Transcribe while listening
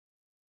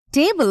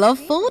Table of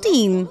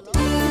 14.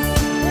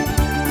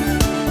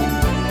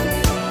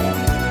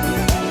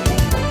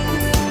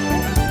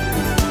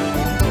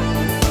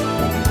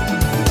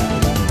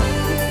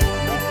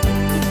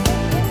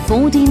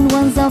 14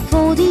 ones are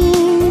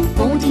 14,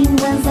 14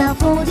 ones are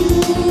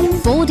 14,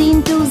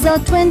 14 twos are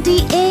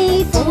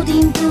 28,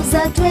 14 twos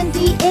are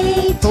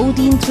 28,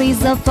 14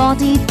 threes are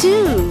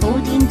 42,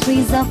 14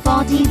 threes are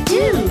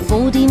 42,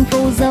 14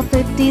 fours are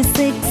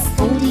 56,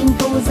 14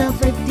 fours are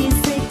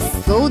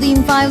 56,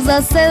 14 fives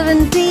are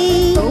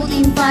 70,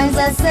 14 fives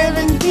are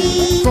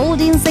 70,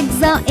 14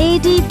 sixes are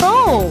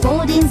 84,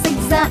 14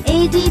 sixes are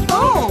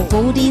 84,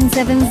 14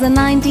 sevens are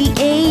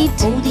 98,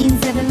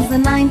 14 sevens are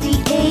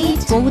 98,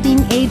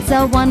 14 eights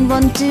are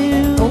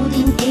 112,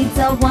 14 eights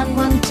are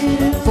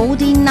 112,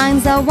 14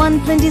 nines are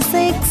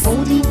 126,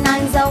 14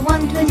 nines are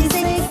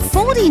 126,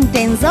 14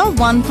 tens are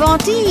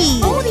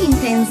 140, 14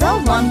 tens are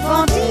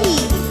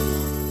 140.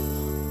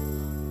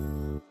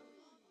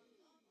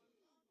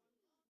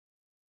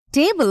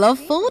 Table of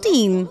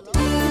 14.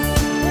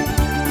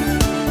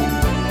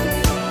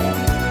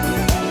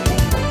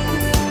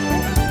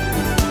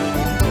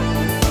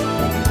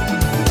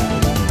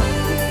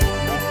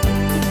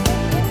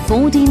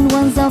 14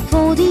 ones are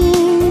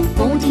 14,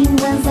 14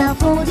 ones are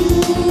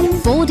 14,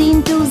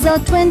 14 twos are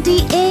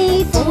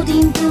 28,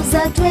 14 twos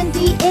are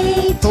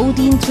 28,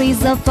 14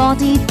 threes are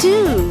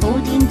 42,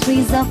 14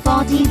 threes are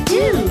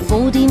 42,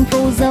 14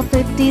 fours are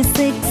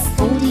 56,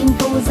 14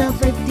 fours are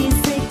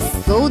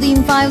 56,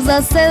 14 fives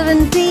are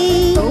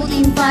 70,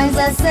 14 fives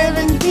are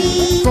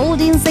 70,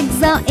 14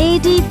 sixes are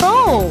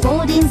 84,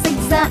 14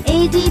 sixes are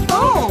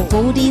 84,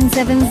 14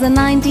 sevens are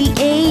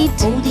 98,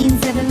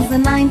 14 sevens are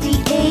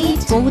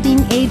 98,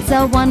 14 eights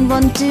are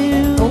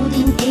 112,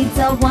 14 eights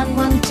are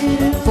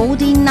 112,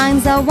 14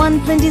 nines are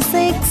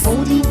 126,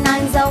 14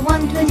 nines are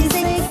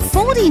 126,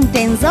 14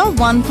 tens are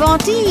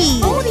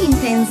 140, 14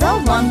 tens are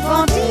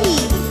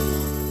 140.